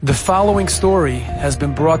The following story has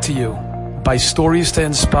been brought to you by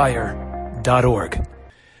StoriesToInspire.org.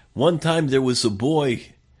 One time there was a boy,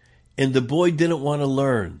 and the boy didn't want to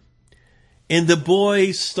learn. And the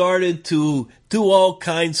boy started to do all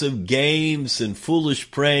kinds of games and foolish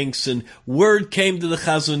pranks, and word came to the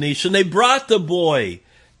Chazon Ish, and they brought the boy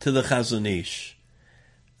to the Chazon Ish.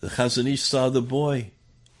 The Chazon Ish saw the boy,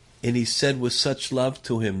 and he said with such love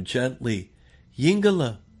to him, gently,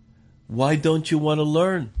 Yingala, why don't you want to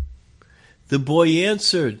learn? The boy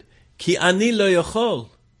answered, Ki ani lo yochol.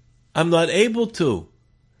 I'm not able to.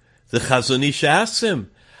 The Chazon Ish asked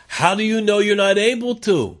him, how do you know you're not able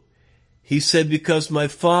to? He said, because my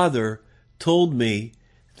father told me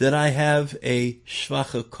that I have a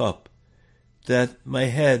shvacha kop, that my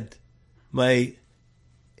head, my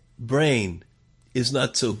brain is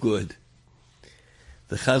not so good.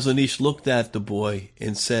 The Chazon Ish looked at the boy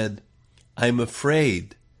and said, I'm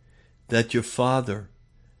afraid that your father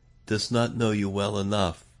does not know you well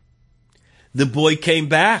enough. The boy came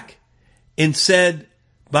back and said,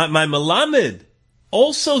 but my Melamed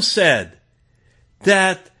also said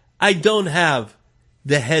that I don't have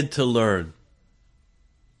the head to learn.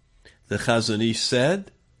 The Chazon Ish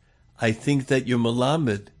said, I think that your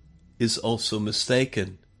Melamed is also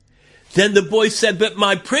mistaken. Then the boy said, but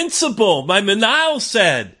my principal, my Menal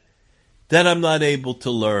said that I'm not able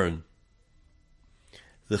to learn.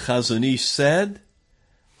 The Chazon Ish said,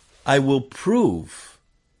 I will prove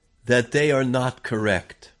that they are not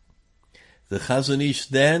correct. The Chazon Ish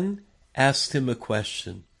then asked him a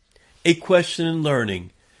question in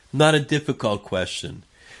learning, not a difficult question.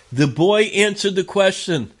 The boy answered the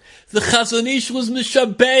question. The Chazon Ish was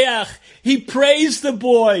mishabeach. He praised the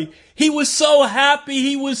boy. He was so happy.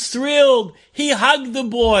 He was thrilled. He hugged the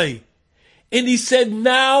boy. And he said,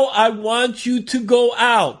 now I want you to go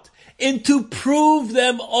out and to prove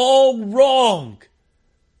them all wrong.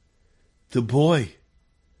 The boy,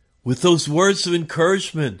 with those words of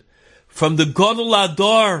encouragement from the Gadol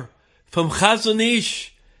Ador, from Chazon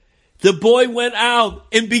Ish, the boy went out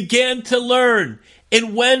and began to learn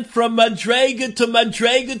and went from madrega to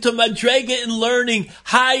madrega to madrega in learning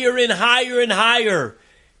higher and higher and higher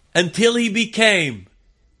until he became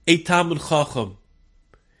a Talmid Chacham.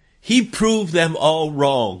 He proved them all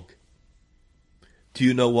wrong. Do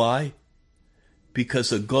you know why?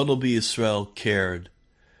 Because a Gadol B'Yisrael cared.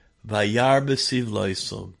 Vayar b'siv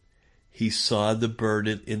loisom. He saw the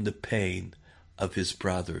burden and the pain of his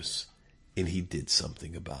brothers, and he did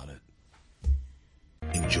something about it.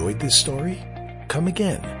 Enjoyed this story? Come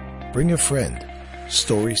again. Bring a friend.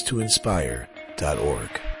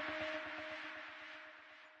 StoriesToInspire.org